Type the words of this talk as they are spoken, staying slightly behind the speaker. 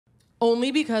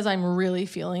Only because I'm really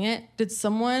feeling it. Did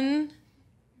someone...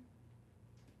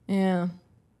 Yeah.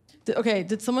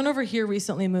 Did someone over here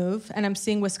recently move? And I'm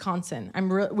seeing Wisconsin.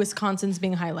 Wisconsin's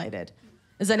being highlighted.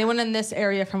 Is anyone in this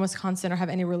area from Wisconsin or have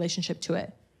any relationship to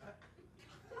it?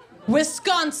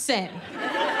 Wisconsin!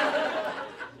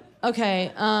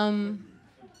 Okay,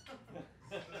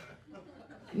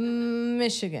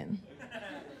 Michigan.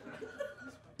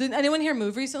 Did anyone here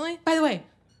move recently? By the way,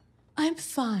 I'm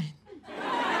fine.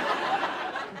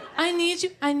 I need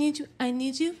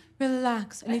you,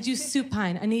 relax. I need you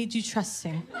supine. I need you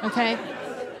trusting, okay?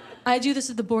 I do this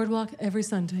at the boardwalk every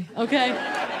Sunday, okay?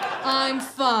 I'm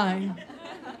fine.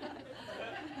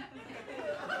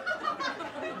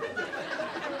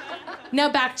 Now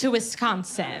back to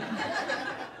Wisconsin.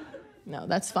 No,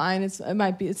 that's fine. It's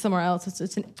somewhere else.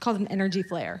 It's called an energy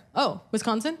flare. Oh,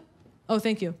 Wisconsin? Oh,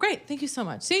 thank you. Great, thank you so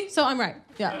much. See, so I'm right,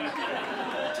 yeah.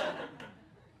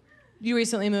 You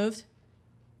recently moved?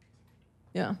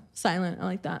 Yeah, silent, I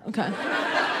like that, okay.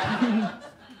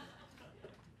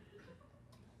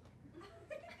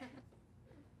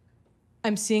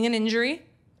 I'm seeing an injury.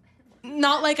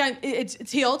 Not like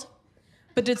it's healed,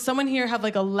 but did someone here have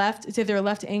like it's either a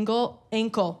left ankle?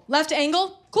 Left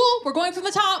ankle? Cool, we're going from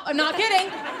the top, I'm not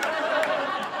kidding.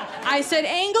 I said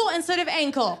angle instead of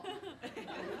ankle.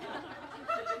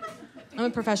 I'm a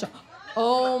professional.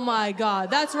 Oh my God,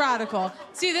 that's radical.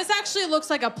 See, this actually looks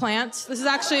like a plant. This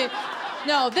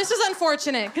is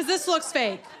unfortunate, because this looks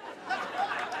fake.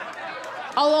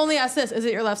 I'll only ask this, is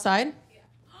it your left side?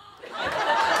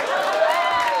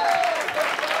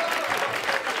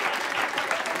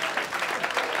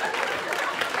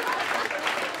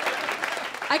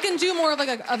 I can do more of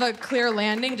a clear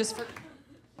landing just for...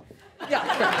 Yeah.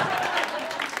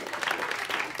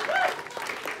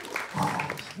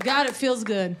 God, it feels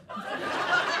good.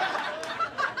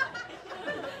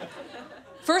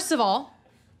 First of all,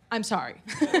 I'm sorry.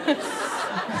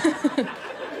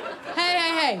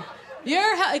 Hey.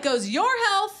 It goes, your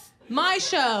health, my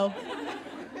show.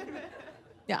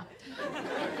 Yeah.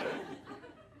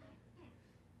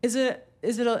 Is it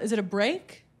a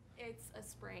break? It's a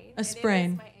sprain. A sprain.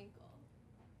 It is my ankle.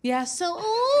 Yeah, so,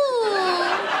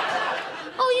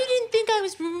 you didn't think I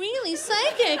was really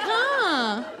psychic,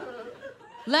 huh?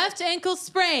 Left ankle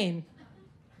sprain.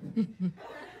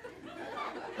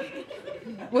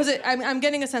 Was it, I'm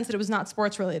getting a sense that it was not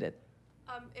sports related.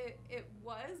 It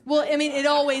was. Well, I mean, it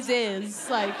always is,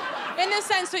 like, in the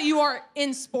sense that you are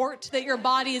in sport, that your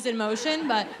body is in motion,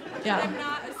 but, yeah. I'm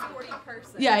not a sporty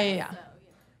person. Yeah. So, yeah.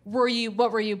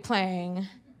 What were you playing?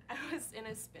 I was in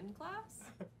a spin class.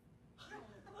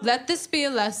 Let this be a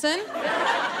lesson.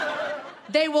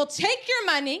 They will take your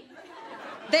money,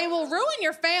 they will ruin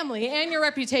your family and your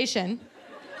reputation,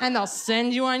 and they'll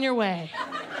send you on your way.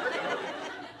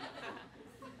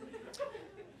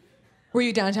 Were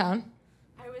you downtown?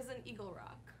 I was in Eagle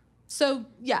Rock. So,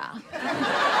 yeah.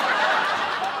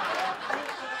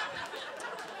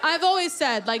 I've always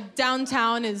said, like,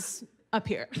 downtown is up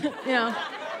here, you know?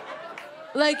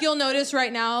 Like, you'll notice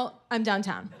right now, I'm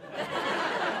downtown.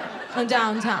 I'm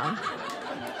downtown.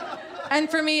 And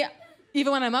for me,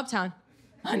 even when I'm uptown,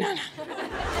 oh, no.